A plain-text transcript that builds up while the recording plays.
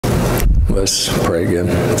Let's pray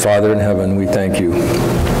again. Father in heaven, we thank you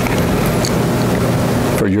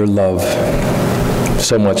for your love,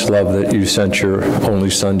 so much love that you sent your only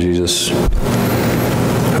Son, Jesus,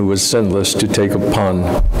 who was sinless, to take upon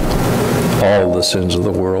all the sins of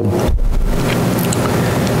the world.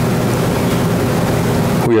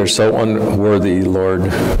 We are so unworthy, Lord,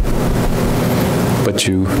 but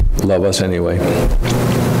you love us anyway.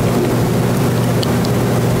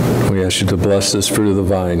 We ask you to bless this fruit of the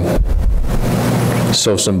vine,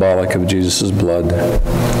 so symbolic of Jesus' blood,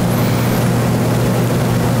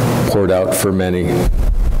 poured out for many.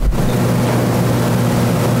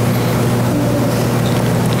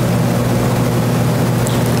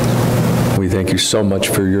 We thank you so much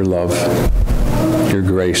for your love, your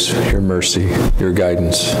grace, your mercy, your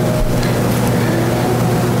guidance.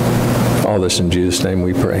 All this in Jesus' name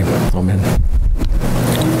we pray. Amen.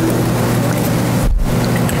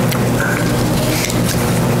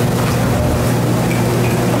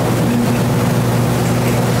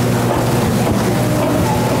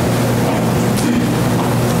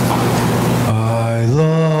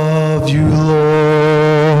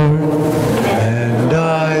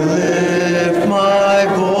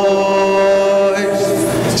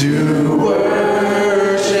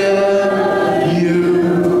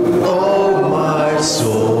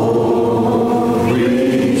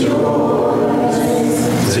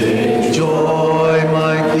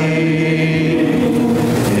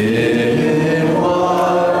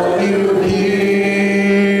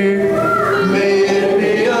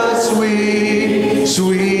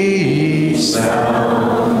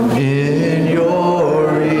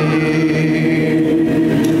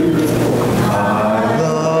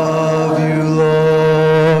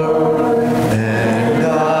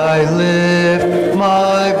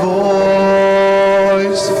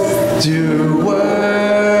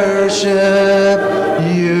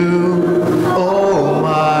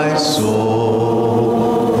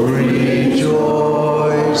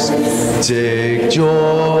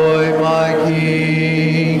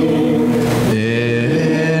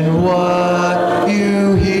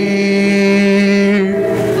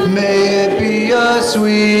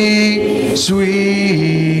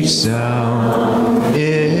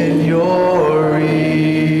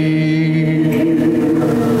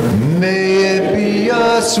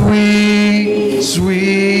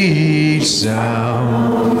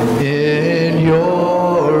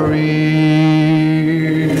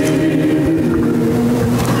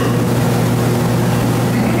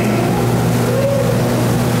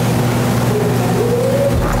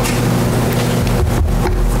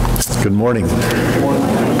 Good morning.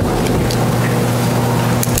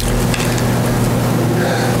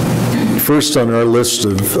 First on our list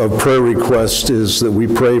of prayer requests is that we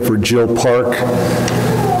pray for Jill Park.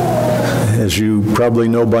 As you probably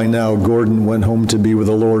know by now, Gordon went home to be with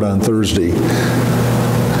the Lord on Thursday.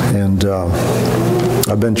 And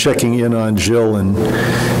I've been checking in on Jill, and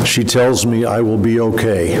she tells me I will be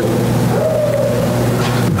okay.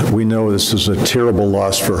 We know this is a terrible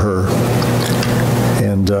loss for her.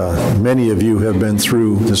 And many of you have been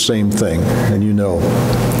through the same thing, and you know.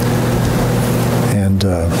 And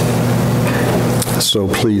so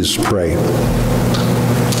please pray.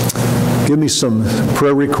 Give me some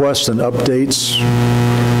prayer requests and updates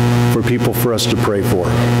for people for us to pray for.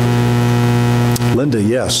 Linda,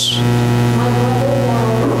 yes.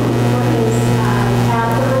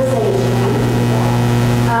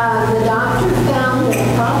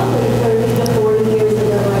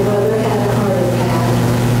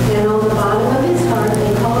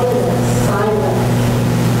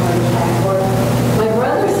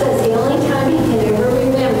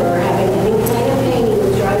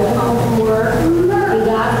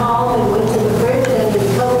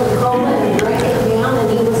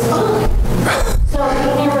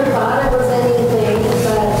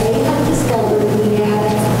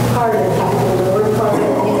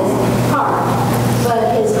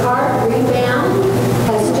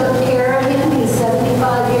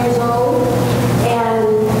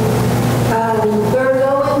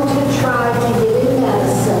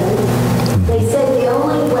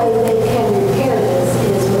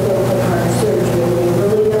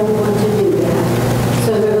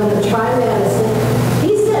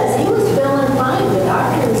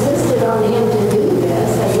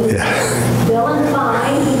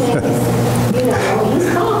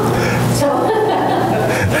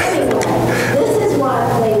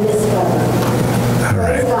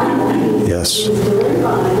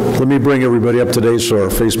 Let me bring everybody up today so our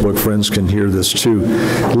Facebook friends can hear this too.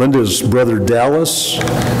 Linda's brother Dallas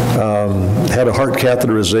had a heart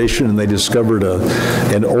catheterization, and they discovered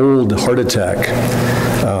an old heart attack.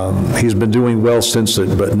 He's been doing well since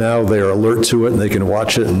it, but now they are alert to it, and they can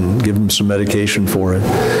watch it and give him some medication for it.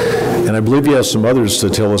 And I believe you have some others to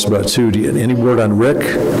tell us about, too. Any word on Rick?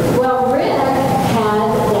 Well, Rick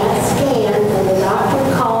had that scan, and the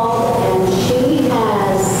doctor called, and she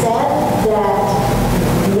has said that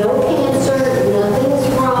no cancer, nothing's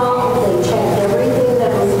wrong. They checked everything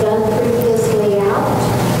that was done previously out.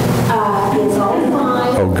 It's all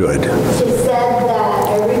fine. Oh, good. She said that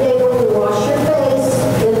every day when you wash your face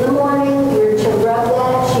in the morning, you're to rub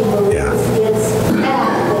that. She believes it's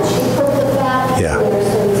fat, but she put the fat in there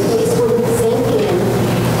so his face wouldn't sink in.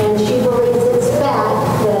 And she believes it's fat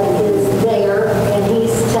that is there, and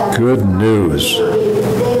he's tough. Good news.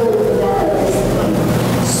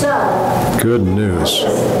 So, Good news.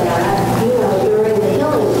 that, during the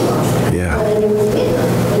healing process. Yeah. But it was bigger,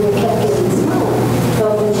 and it kept getting smaller.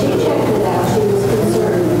 But when she checked it out, she was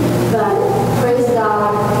concerned. But praise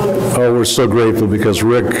God, it's Oh, we're so grateful because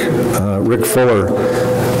Rick Fuller,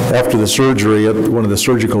 after the surgery, at one of the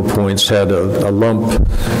surgical points, had a lump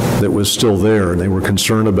that was still there, and they were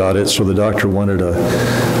concerned about it, so the doctor wanted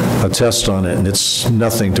a test on it, and it's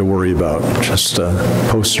nothing to worry about, just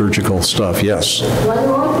post-surgical stuff. Yes. one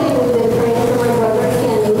more thing. We've been praying for my brother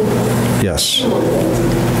Kenny. Yes. My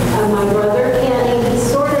brother Kenny, he's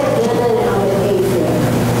sort of in and out of AFib,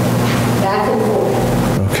 back and forth.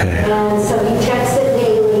 Okay. And so he checks it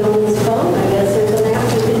daily on his phone. I guess there's an app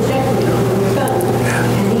you can check it on your phone.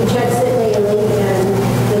 And he checks it daily, and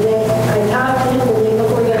the day, I talked to him the day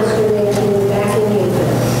before yesterday, and he was back in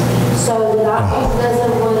AFib. So the doctor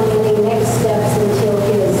doesn't want any next steps until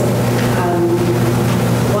his,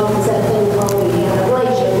 what was that thing called, the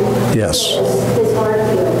ablation. Yes. His heart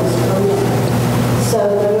heals from that. So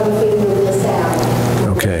they're going to figure this out.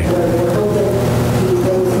 Okay. We're hoping he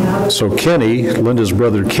goes out. So Kenny, Linda's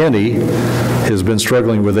brother Kenny, has been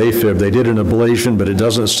struggling with AFib. They did an ablation, but it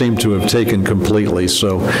doesn't seem to have taken completely,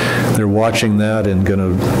 so they're watching that and going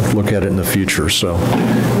to look at it in the future, so.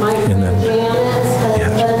 My friend Janet's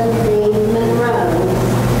husband, Dave Monroe,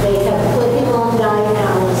 they have put him on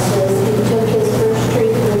dialysis. He took his first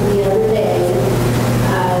treatment the other day.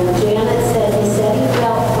 Janet said he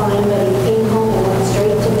felt fine, but he came home and went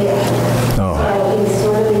straight to bed. Oh. So he's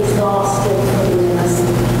sort of exhausted from this.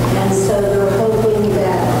 And so they're hoping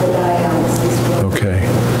that the dialysis will Okay.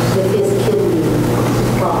 with his kidney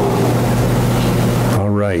problem. All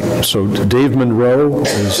right. So Dave Monroe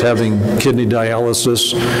is having kidney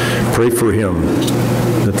dialysis. Pray for him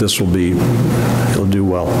that he'll do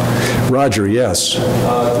well. Roger, yes. The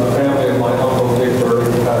family of my uncle Dick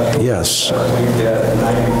Burke passed away Yes. last week at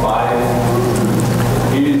 95.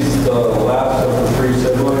 He's the last of the three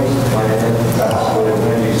siblings. My aunt passed away at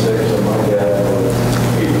 96, and my dad was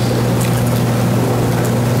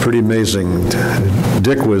 86. Pretty amazing.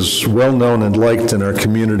 Dick was well-known and liked in our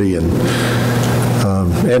community, and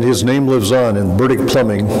his name lives on in Burdick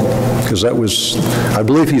Plumbing, because that was, I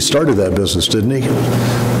believe he started that business, didn't he?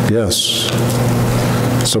 Yes.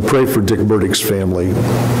 So pray for Dick Burdick's family.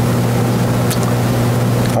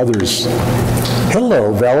 Others.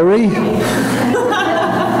 Hello, Valerie.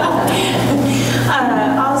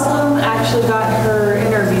 Also, actually got her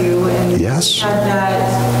interview, and Yes. had that,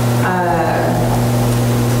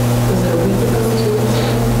 was it a week ago, 2 weeks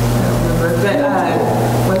ago? I don't remember, but,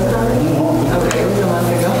 was it already? Okay, it was a month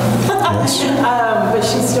ago. Yes. But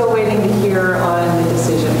she's still waiting to hear on the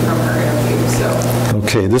decision from her interview, so.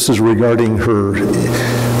 Okay, this is regarding her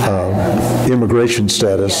immigration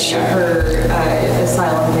status. Her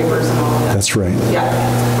asylum papers and all of that. That's right.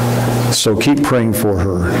 Yeah, So keep praying for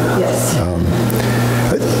her. yes.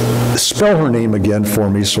 Spell her name again for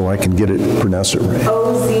me so I can pronounce it right.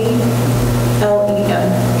 Ozlen.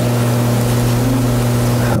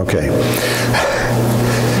 Okay.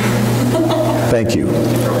 Thank you.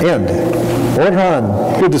 And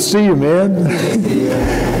Orhan, good to see you, man.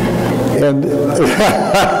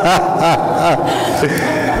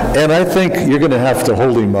 And I think you're going to have to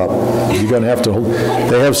hold him up. You're going to have to hold.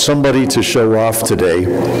 They have somebody to show off today.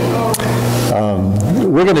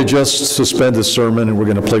 We're going to just suspend the sermon and we're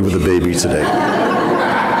going to play with the baby today.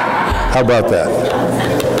 How about that?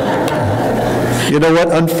 You know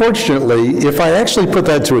what? Unfortunately, if I actually put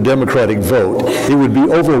that to a Democratic vote, it would be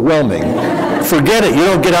overwhelming. Forget it. You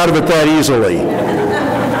don't get out of it that easily.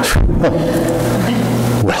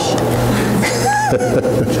 Well.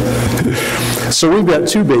 So we've got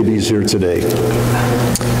two babies here today.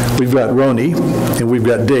 We've got Roni and we've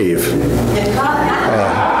got Dave.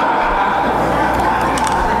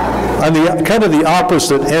 On the kind of the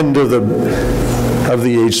opposite end of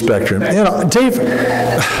the age spectrum. You know, Dave,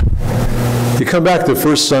 you come back the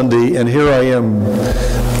first Sunday, and here I am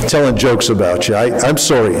telling jokes about you. I'm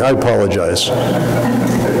sorry. I apologize.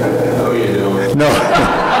 Oh, you don't. No.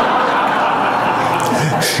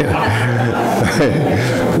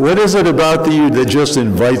 What is it about you that just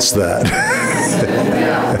invites that?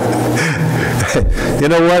 You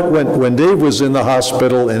know what? When Dave was in the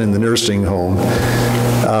hospital and in the nursing home,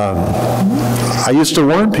 I used to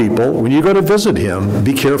warn people, when you go to visit him,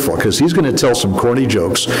 be careful, because he's going to tell some corny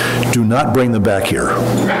jokes. Do not bring them back here.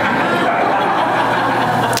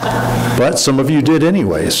 But some of you did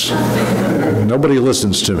anyways. Nobody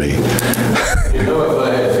listens to me. You know, if I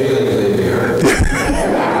had feelings, they'd be hurt.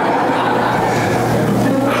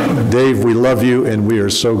 Dave, we love you, and we are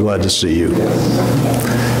so glad to see you.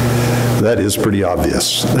 That is pretty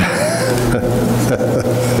obvious.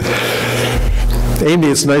 Amy,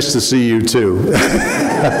 it's nice to see you, too.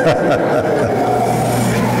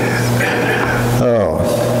 Oh,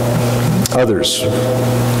 others.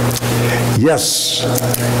 Yes.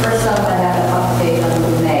 First off, I have an update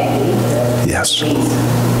on Maggie, the Yes.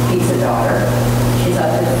 pizza daughter. She's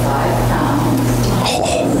up to 5 pounds.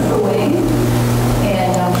 She's growing,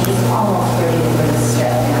 and she's almost ready for the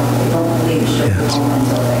step down. We don't believe she'll be home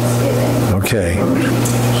until Thanksgiving. Okay.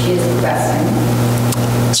 She is progressing.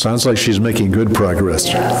 Sounds like she's making good progress.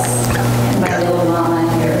 Yes. And my little mama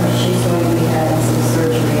here, she's going to be having some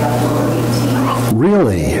surgery October 18th.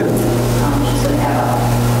 Really? She's going to have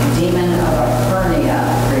a demon of a hernia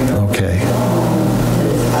removed. Okay. That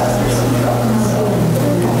has caused her some trouble. So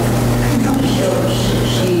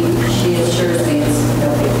she assures me it's no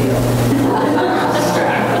big deal.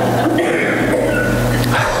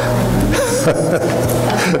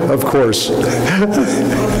 Of course.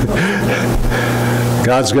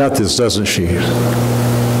 God's got this, doesn't she?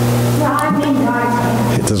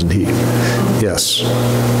 Doesn't he? Yes.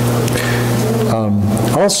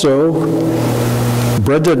 Also,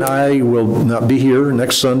 Brenda and I will not be here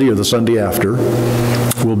next Sunday or the Sunday after.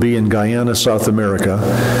 We'll be in Guyana, South America.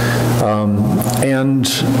 And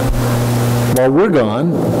while we're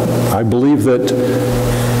gone, I believe that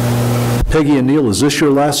Peggy and Neil, is this your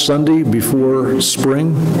last Sunday before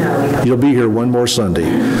spring? No. You'll be here one more Sunday.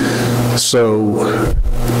 So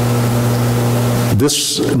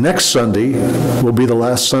this next Sunday will be the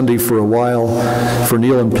last Sunday for a while for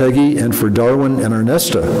Neil and Peggy and for Darwin and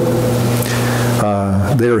Ernesta.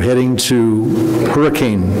 They're heading to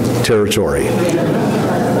hurricane territory.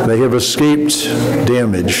 They have escaped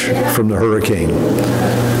damage from the hurricane.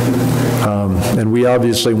 And we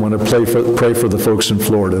obviously want to pray for the folks in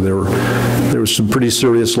Florida. There was some pretty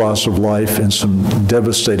serious loss of life and some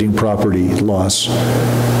devastating property loss,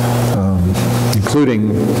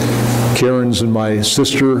 including Karen's and my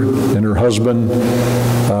sister and her husband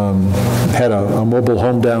had a mobile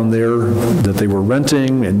home down there that they were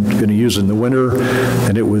renting and going to use in the winter,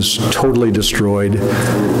 and it was totally destroyed.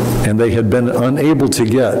 And they had been unable to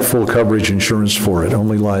get full coverage insurance for it,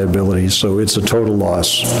 only liability, so it's a total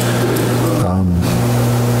loss.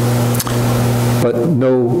 But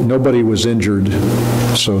nobody was injured,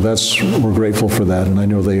 so we're grateful for that, and I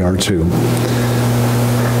know they are too.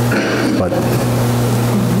 But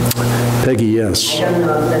Peggy, yes. I don't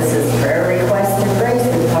know if this is prayer request or grace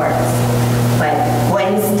reports, but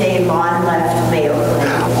Wednesday, Vaughn left Mayo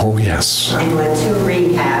Clinic Oh, yes. and went to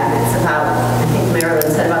rehab. It's about, I think Marilyn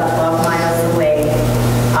said about 12 miles away.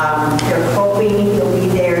 They're hoping he'll be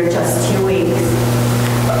there just 2 weeks.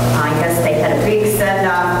 I guess they had a big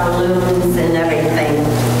send-off, balloons and everything,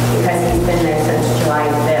 because he's been there since July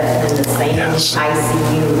 5th in the same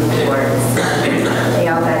ICU wards. They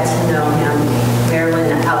all got to know him.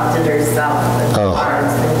 Marilyn outdid herself with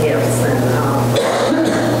cards and gifts and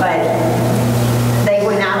but they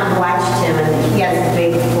went out and watched him, and he has a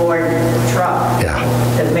big Ford truck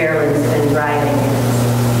that Marilyn's been driving.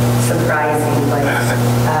 It's surprising, but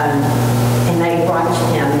and they watched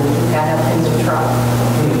him, and he got up in the truck.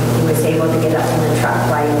 He was able to get up in the truck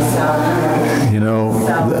by himself. You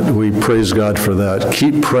know, we praise God for that.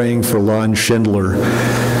 Keep praying for Lon Schindler,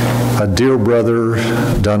 a dear brother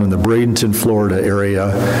down in the Bradenton, Florida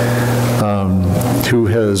area, who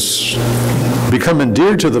has become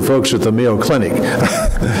endeared to the folks at the Mayo Clinic.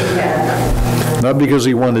 Not because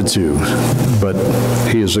he wanted to, but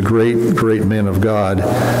he is a great, great man of God,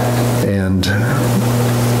 and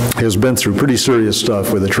has been through pretty serious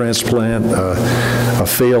stuff with a transplant, a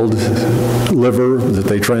failed liver that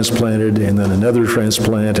they transplanted, and then another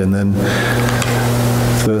transplant, and then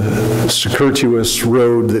the circuitous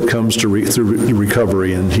road that comes to through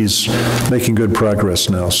recovery, and he's making good progress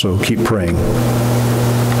now, so keep praying.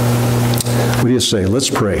 What do you say? Let's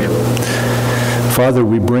pray. Father,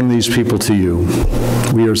 we bring these people to you.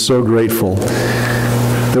 We are so grateful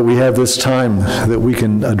that we have this time that we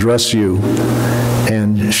can address you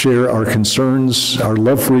and share our concerns, our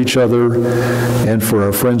love for each other, and for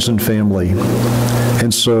our friends and family.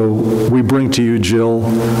 And so we bring to you Jill.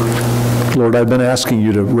 Lord, I've been asking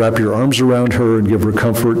you to wrap your arms around her and give her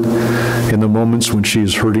comfort in the moments when she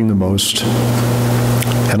is hurting the most.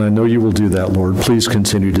 And I know you will do that, Lord. Please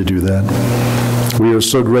continue to do that. We are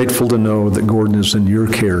so grateful to know that Gordon is in your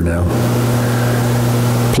care now.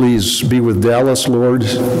 Please be with Dallas, Lord.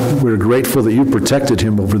 We're grateful that you protected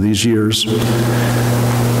him over these years.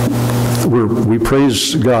 We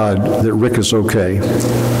praise God that Rick is okay.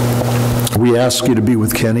 We ask you to be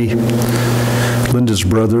with Kenny, Linda's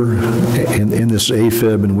brother, in this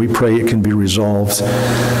AFib, and we pray it can be resolved.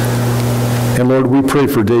 And Lord, we pray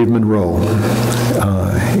for Dave Monroe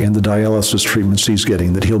and the dialysis treatments he's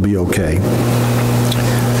getting, that he'll be okay.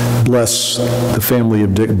 Bless the family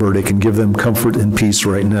of Dick Burdick and give them comfort and peace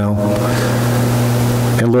right now.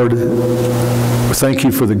 And Lord, thank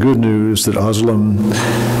you for the good news that Aslam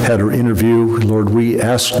had her interview. Lord, we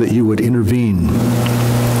ask that you would intervene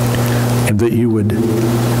and that you would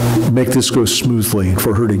make this go smoothly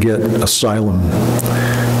for her to get asylum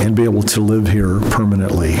and be able to live here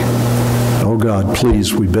permanently. Oh God,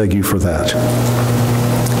 please, we beg you for that.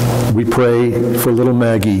 We pray for little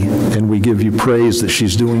Maggie, and we give you praise that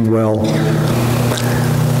she's doing well.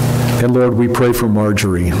 And Lord, we pray for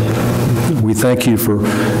Marjorie. We thank you for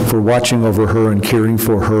watching over her and caring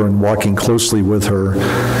for her and walking closely with her.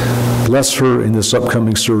 Bless her in this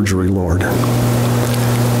upcoming surgery, Lord.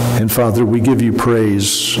 And Father, we give you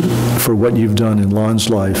praise for what you've done in Lon's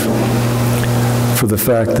life, for the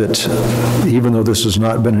fact that even though this has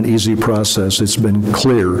not been an easy process, it's been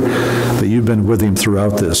clear that you've been with him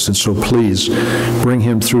throughout this. And so please bring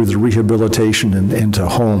him through the rehabilitation and into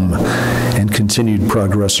home and continued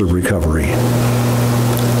progress of recovery.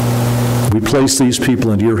 We place these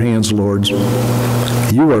people into your hands, Lord.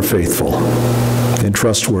 You are faithful and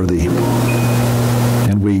trustworthy,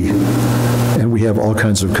 and we have all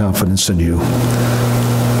kinds of confidence in you.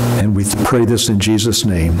 And we pray this in Jesus'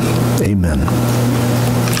 name. Amen.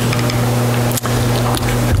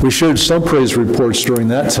 We shared some praise reports during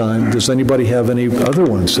that time. Does anybody have any other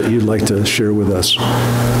ones that you'd like to share with us?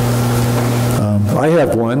 I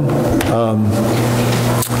have one.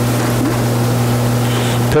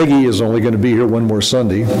 Peggy is only going to be here one more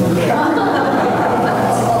Sunday.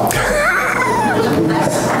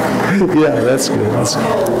 Yeah, that's good. That's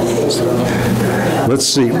good. Let's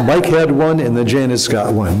see. Mike had one, and then Janet's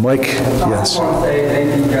got one. Mike, yes. I want to say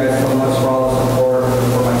thank you guys so much for all the support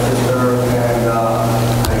for my sister, and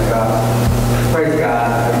praise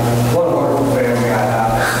God. What a wonderful family I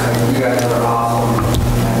have. You guys are awesome,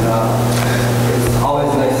 and it's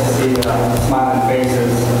always nice to see smiling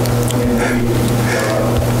faces.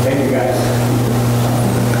 Thank you guys.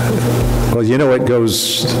 Well, you know it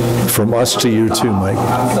goes from us to you too, Mike.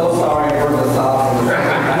 I'm so sorry for the sauce.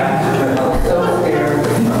 I'm so scared.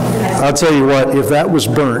 I'll tell you what, if that was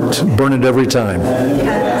burnt, burn it every time.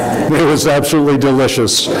 It was absolutely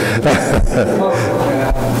delicious.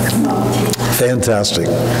 Fantastic.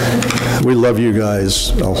 We love you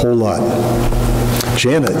guys a whole lot.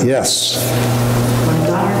 Janet, yes. My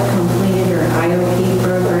daughter completed her IOP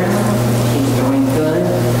program. She's doing good.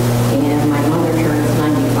 And my mother turns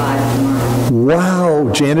 95 tomorrow.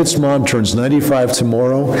 Wow, Janet's mom turns 95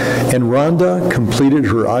 tomorrow, and Rhonda completed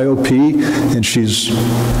her IOP, and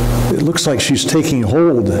it looks like she's taking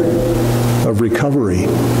hold of recovery.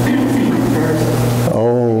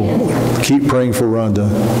 Oh, keep praying for Rhonda.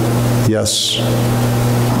 Yes,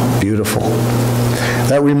 beautiful.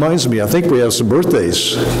 That reminds me, I think we have some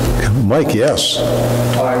birthdays. Mike, yes.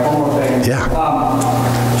 All right, one more thing. Yeah.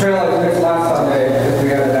 Trail like this last Sunday, because we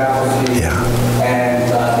had an apple season. Yeah.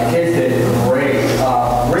 And the kids did great.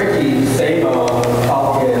 Ricky Sabo,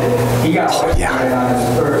 he got wasted on his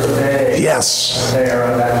first day. Yes. There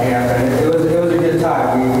at that camp, and it was a good time.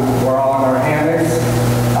 We were all in our hammocks.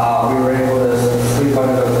 We were able to sleep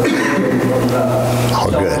under the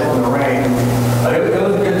shelter from the rain. But it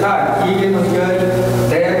was a good time. Keegan was good.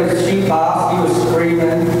 Dan was sheep boss. He was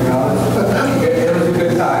screaming. You know, it was a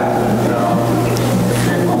good time. You know.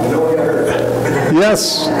 Yes.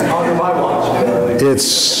 On my watch. It's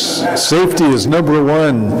safety is number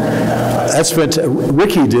one. That's fantastic.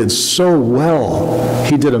 Ricky did so well.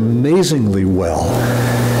 He did amazingly well.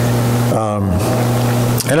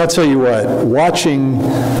 And I'll tell you what, watching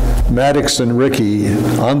Maddox and Ricky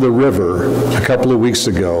on the river a couple of weeks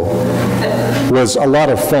ago was a lot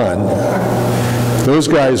of fun. Those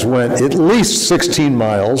guys went at least 16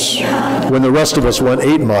 miles when the rest of us went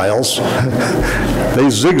 8 miles. They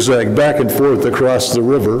zigzagged back and forth across the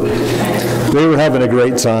river. They were having a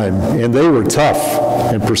great time, and they were tough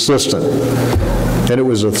and persistent, and it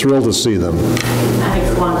was a thrill to see them.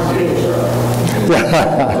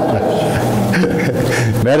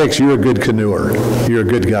 Maddox, you're a good canoeer. You're a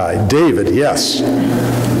good guy. David, yes.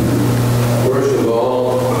 First of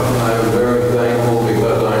all, I'm very thankful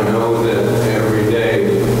because I know that every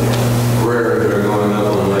day prayers are going up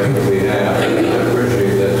on my behalf, and I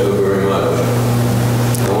appreciate that so very much.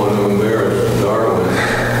 I want to embarrass Darwin.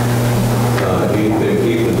 He's been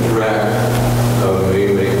keeping track of me,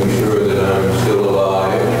 making sure that I'm still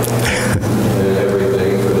alive and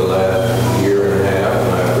everything for the last year and a half,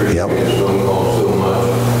 and I appreciate his phone call so much.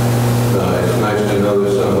 It's nice to know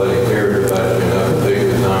that somebody cares about you enough to take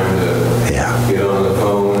the time to get on the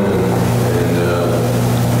phone and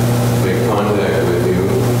make contact with you.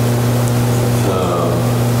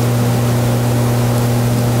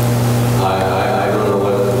 I don't know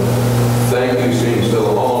what thank you seems so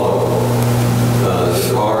hollow.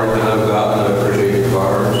 The cards that I've gotten, I appreciate the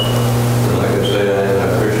cards. And like I say, I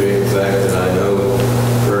appreciate the fact that I know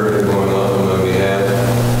prayers are going on my behalf.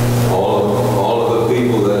 All of the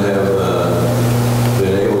people that have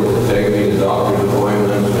been able to take me to doctor's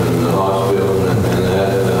appointments and the hospital and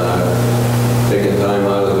that, taking time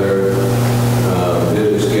out of their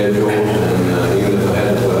busy schedules, and even if I had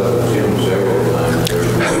to put up with Jim several times, there's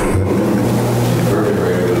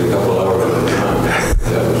refrigerator was a couple hours at a time.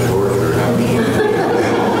 That was torture.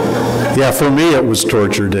 Yeah, for me it was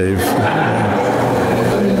torture, Dave. I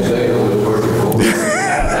didn't say it was torture for me.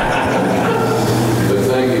 But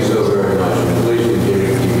thank you so very much, and please continue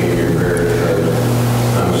to keep me in your prayers because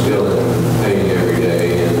I'm still in pain every day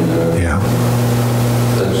and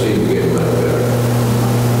doesn't seem to get much better.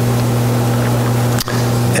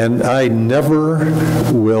 And I never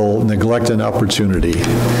will neglect an opportunity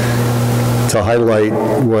to highlight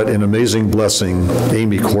what an amazing blessing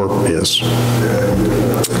Amy Corp is.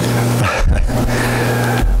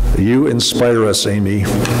 You inspire us, Amy.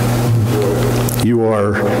 You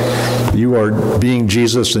are being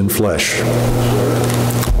Jesus in flesh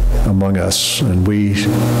among us, and we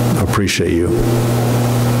appreciate you.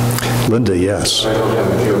 Linda, yes. I don't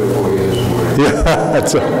have a joke for you this morning. Yeah,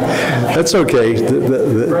 that's okay.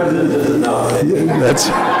 That's.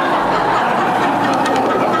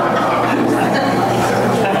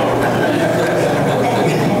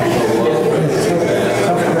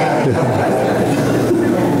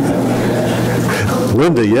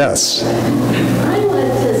 Linda, yes. I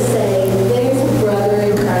want to say there's a brother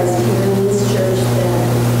in Christ here in this church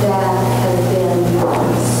that has been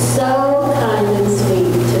so kind and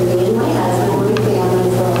sweet to me and my husband and my family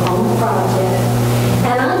for a home project.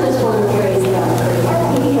 And I just want to praise God for him.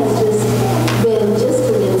 He has just been just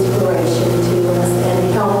an inspiration to us and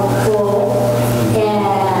helpful.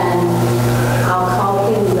 And I'll call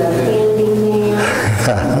him the handyman.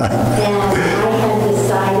 And I have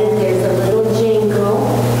decided there's a little jingle.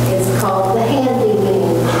 It's called the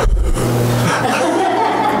handyman.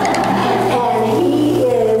 And he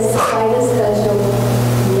is quite a special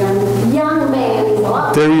young man. He's a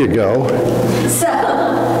lot. There you go. So,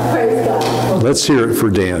 praise God. Let's hear it for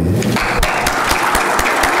Dan.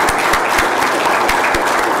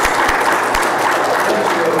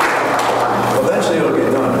 Eventually it'll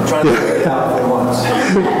get done. I'm trying to figure it out at once.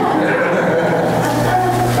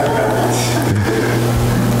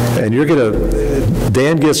 And you're going to,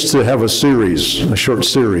 Dan gets to have a short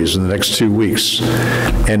series in the next 2 weeks.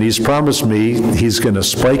 And he's promised me he's going to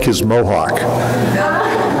spike his mohawk.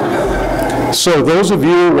 So those of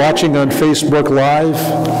you watching on Facebook Live,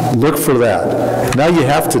 look for that. Now you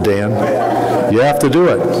have to, Dan. You have to do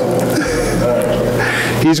it.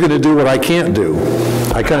 He's going to do what I can't do.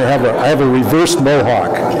 I have a reverse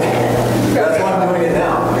mohawk. That's why I'm doing it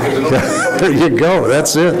now. There you go.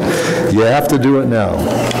 That's it. You have to do it now.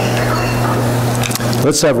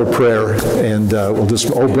 Let's have a prayer, and we'll just,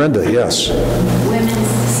 Brenda, yes. Women's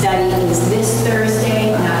study is this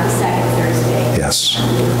Thursday, not the second Thursday. Yes.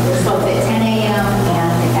 It's both at 10 a.m.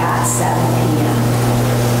 and at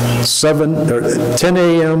 7 p.m. 10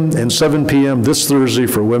 a.m. and 7 p.m. this Thursday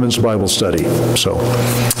for Women's Bible Study. So,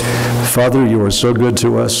 Father, you are so good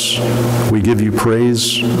to us. We give you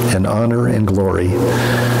praise and honor and glory.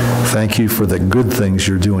 Thank you for the good things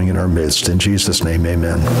you're doing in our midst. In Jesus' name,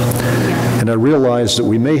 amen. And I realize that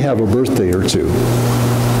we may have a birthday or two.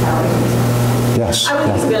 Yes. I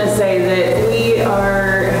was just going to say that we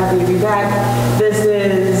are happy to be back.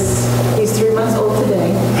 He's 3 months old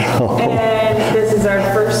today. And this is our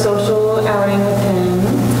first social outing with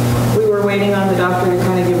him. We were waiting on the doctor to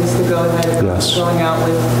kind of give us the go-ahead of going out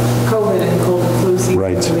with COVID and cold and flu season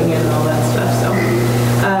moving in and all that stuff. So,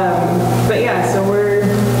 but yeah, so we're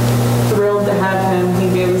thrilled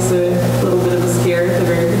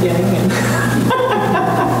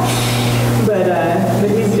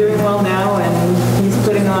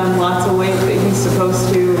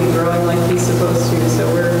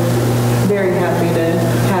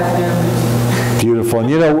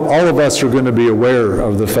us are going to be aware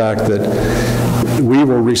of the fact that we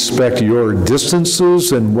will respect your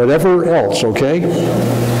distances and whatever else, okay?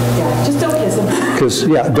 Yeah, just don't kiss him. Because,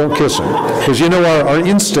 yeah, don't kiss him. Because you know our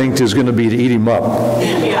instinct is going to be to eat him up.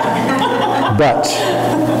 Yeah. But,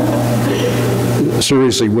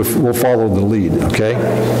 seriously, we'll follow the lead, okay?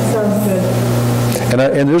 Sounds good.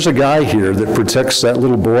 And there's a guy here that protects that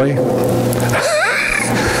little boy.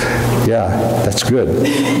 Yeah, that's good.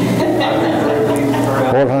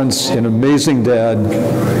 Orhan's an amazing dad.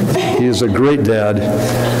 He is a great dad.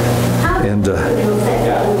 And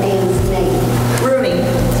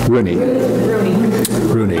Rooney.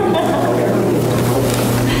 Rooney.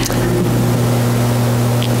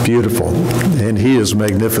 Beautiful. And he is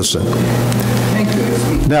magnificent.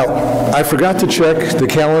 Now, I forgot to check the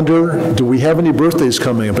calendar. Do we have any birthdays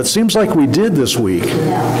coming up? It seems like we did this week.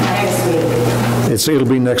 Next week. It'll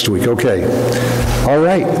be next week, okay. All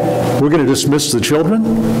right, we're going to dismiss the children,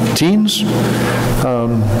 teens,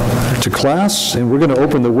 to class, and we're going to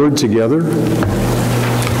open the Word together.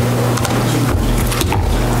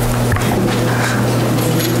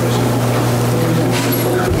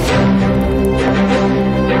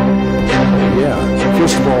 Yeah,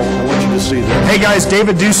 first of all, I want you to see that. Hey guys,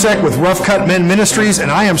 David Dusek with Rough Cut Men Ministries,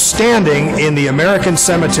 and I am standing in the American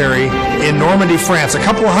Cemetery in Normandy, France, a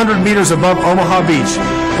couple of 100 meters above Omaha Beach.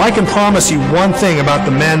 I can promise you one thing about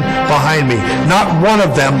the men behind me. Not one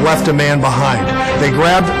of them left a man behind. They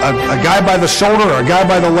grabbed a guy by the shoulder or a guy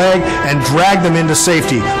by the leg and dragged them into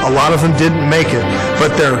safety. A lot of them didn't make it,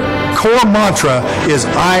 but their core mantra is,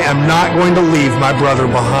 I am not going to leave my brother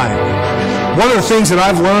behind. One of the things that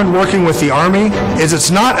I've learned working with the Army is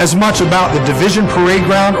it's not as much about the division parade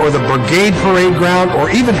ground or the brigade parade ground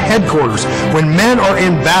or even headquarters. When men are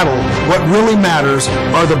in battle, what really matters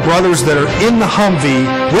are the brothers that are in the Humvee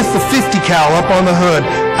with the 50 cal up on the hood,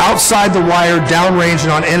 outside the wire, downrange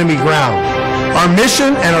and on enemy ground. Our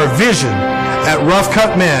mission and our vision at Rough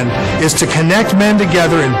Cut Men is to connect men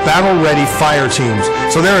together in battle-ready fire teams.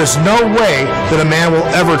 So there is no way that a man will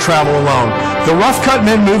ever travel alone. The Rough Cut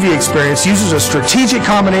Men movie experience uses a strategic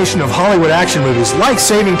combination of Hollywood action movies like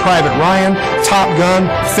Saving Private Ryan, Top Gun,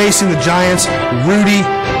 Facing the Giants, Rudy,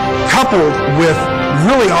 coupled with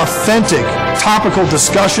really authentic topical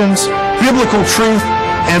discussions, biblical truth,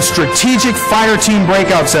 and strategic fire team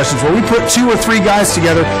breakout sessions where we put 2 or 3 guys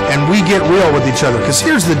together and we get real with each other. Because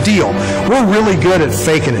here's the deal, we're really good at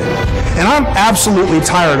faking it. And I'm absolutely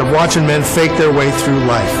tired of watching men fake their way through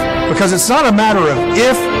life. Because it's not a matter of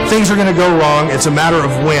if things are going to go wrong, it's a matter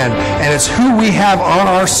of when. And it's who we have on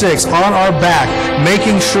our six, on our back,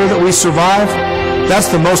 making sure that we survive. That's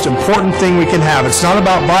the most important thing we can have. It's not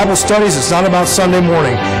about Bible studies, it's not about Sunday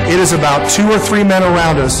morning. It is about 2 or 3 men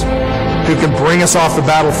around us who can bring us off the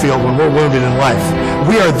battlefield when we're wounded in life.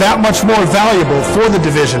 We are that much more valuable for the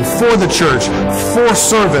division, for the church, for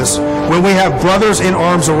service, when we have brothers in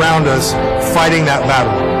arms around us fighting that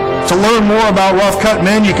battle. To learn more about Rough Cut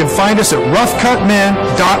Men, you can find us at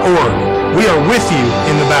roughcutmen.org. We are with you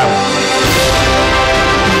in the battle.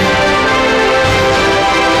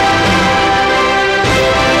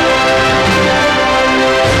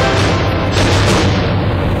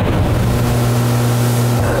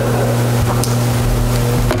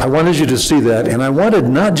 I wanted you to see that, and I wanted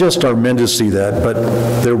not just our men to see that, but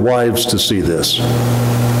their wives to see this.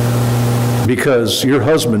 Because your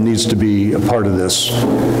husband needs to be a part of this.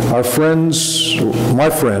 Our friends, my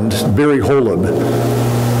friend, Barry Holub,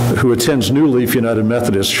 who attends New Leaf United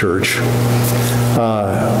Methodist Church,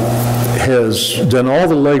 has done all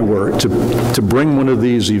the legwork to bring one of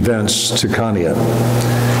these events to Conneaut.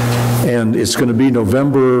 And it's going to be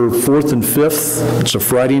November 4th and 5th. It's a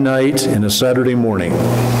Friday night and a Saturday morning.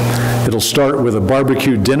 It'll start with a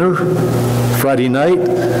barbecue dinner Friday night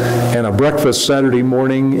and a breakfast Saturday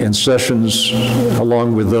morning and sessions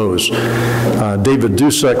along with those. David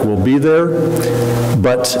Dusek will be there,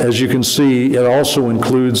 but as you can see, it also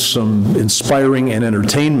includes some inspiring and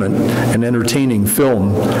entertaining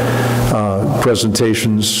film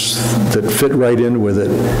presentations that fit right in with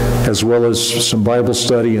it, as well as some Bible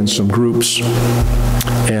study and some groups.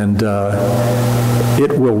 And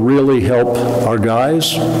it will really help our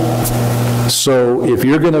guys. So if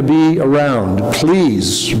you're going to be around,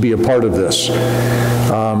 please be a part of this.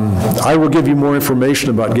 I will give you more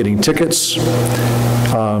information about getting tickets.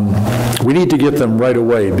 We need to get them right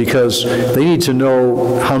away because they need to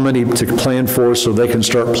know how many to plan for so they can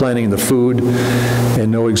start planning the food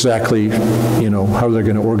and know exactly, how they're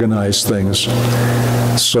going to organize things.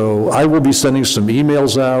 So I will be sending some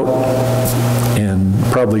emails out and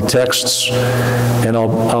probably texts, and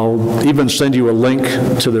I'll even send you a link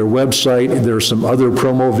to their website. There are some other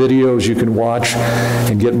promo videos you can watch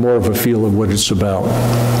and get more of a feel of what it's about.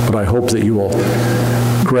 But I hope that you will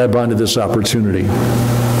grab onto this opportunity.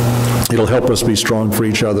 It'll help us be strong for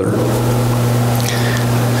each other.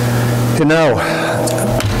 And now,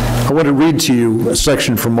 I want to read to you a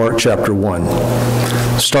section from Mark chapter 1,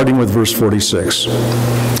 starting with verse 46.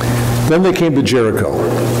 Then they came to Jericho.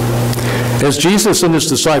 As Jesus and his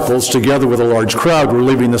disciples, together with a large crowd, were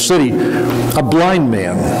leaving the city, a blind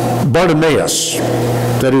man, Bartimaeus,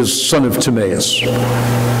 that is, son of Timaeus,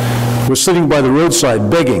 was sitting by the roadside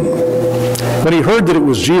begging. When he heard that it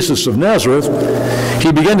was Jesus of Nazareth,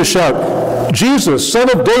 he began to shout, "Jesus, Son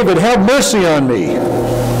of David, have mercy on me."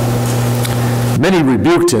 Many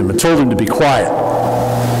rebuked him and told him to be quiet.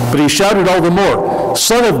 But he shouted all the more,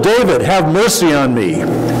 "Son of David, have mercy on me."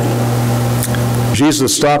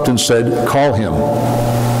 Jesus stopped and said, "Call him."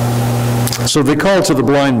 So they called to the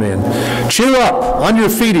blind man, "Cheer up, on your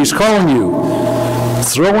feet, he's calling you."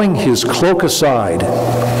 Throwing his cloak aside,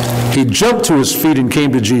 he jumped to his feet and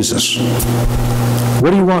came to Jesus. "What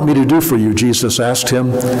do you want me to do for you?" Jesus asked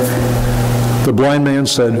him. The blind man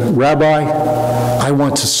said, "Rabbi, I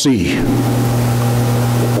want to see."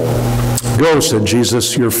 "Go," said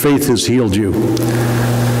Jesus, "your faith has healed you."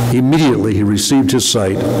 Immediately he received his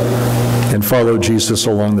sight and followed Jesus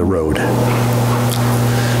along the road.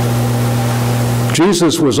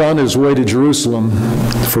 Jesus was on his way to Jerusalem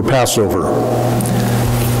for Passover.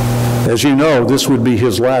 As you know, this would be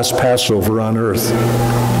his last Passover on earth.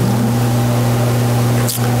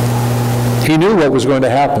 He knew what was going to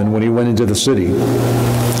happen when he went into the city.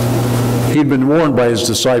 He'd been warned by his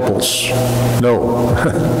disciples, "No,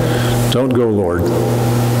 don't go, Lord.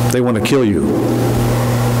 They want to kill you."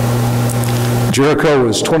 Jericho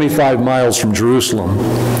was 25 miles from Jerusalem.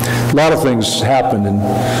 A lot of things happened in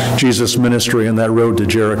Jesus' ministry on that road to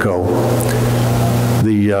Jericho.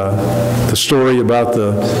 The story about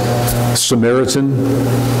the Samaritan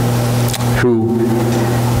who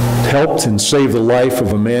helped and saved the life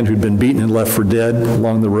of a man who'd been beaten and left for dead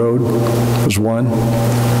along the road was one.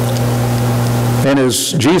 And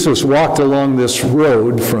as Jesus walked along this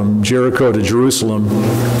road from Jericho to Jerusalem,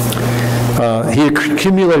 he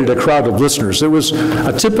accumulated a crowd of listeners. It was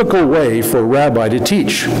a typical way for a rabbi to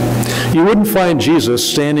teach. You wouldn't find Jesus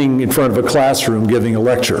standing in front of a classroom giving a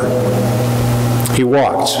lecture. He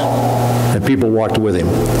walked, and people walked with him.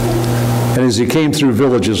 And as he came through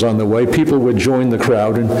villages on the way, people would join the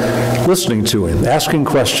crowd in listening to him, asking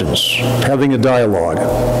questions, having a dialogue.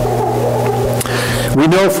 We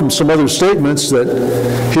know from some other statements that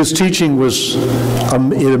his teaching was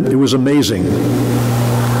amazing.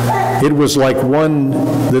 It was like one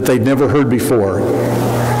that they'd never heard before,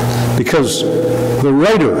 because the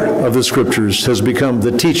writer of the Scriptures has become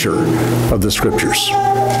the teacher of the Scriptures.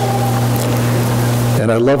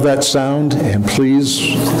 And I love that sound, and please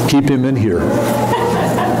keep him in here.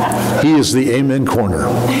 He is the Amen Corner.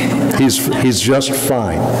 He's just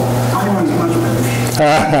fine.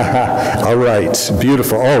 All right,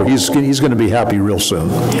 beautiful. Oh, he's going to be happy real soon.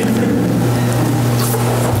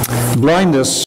 Blindness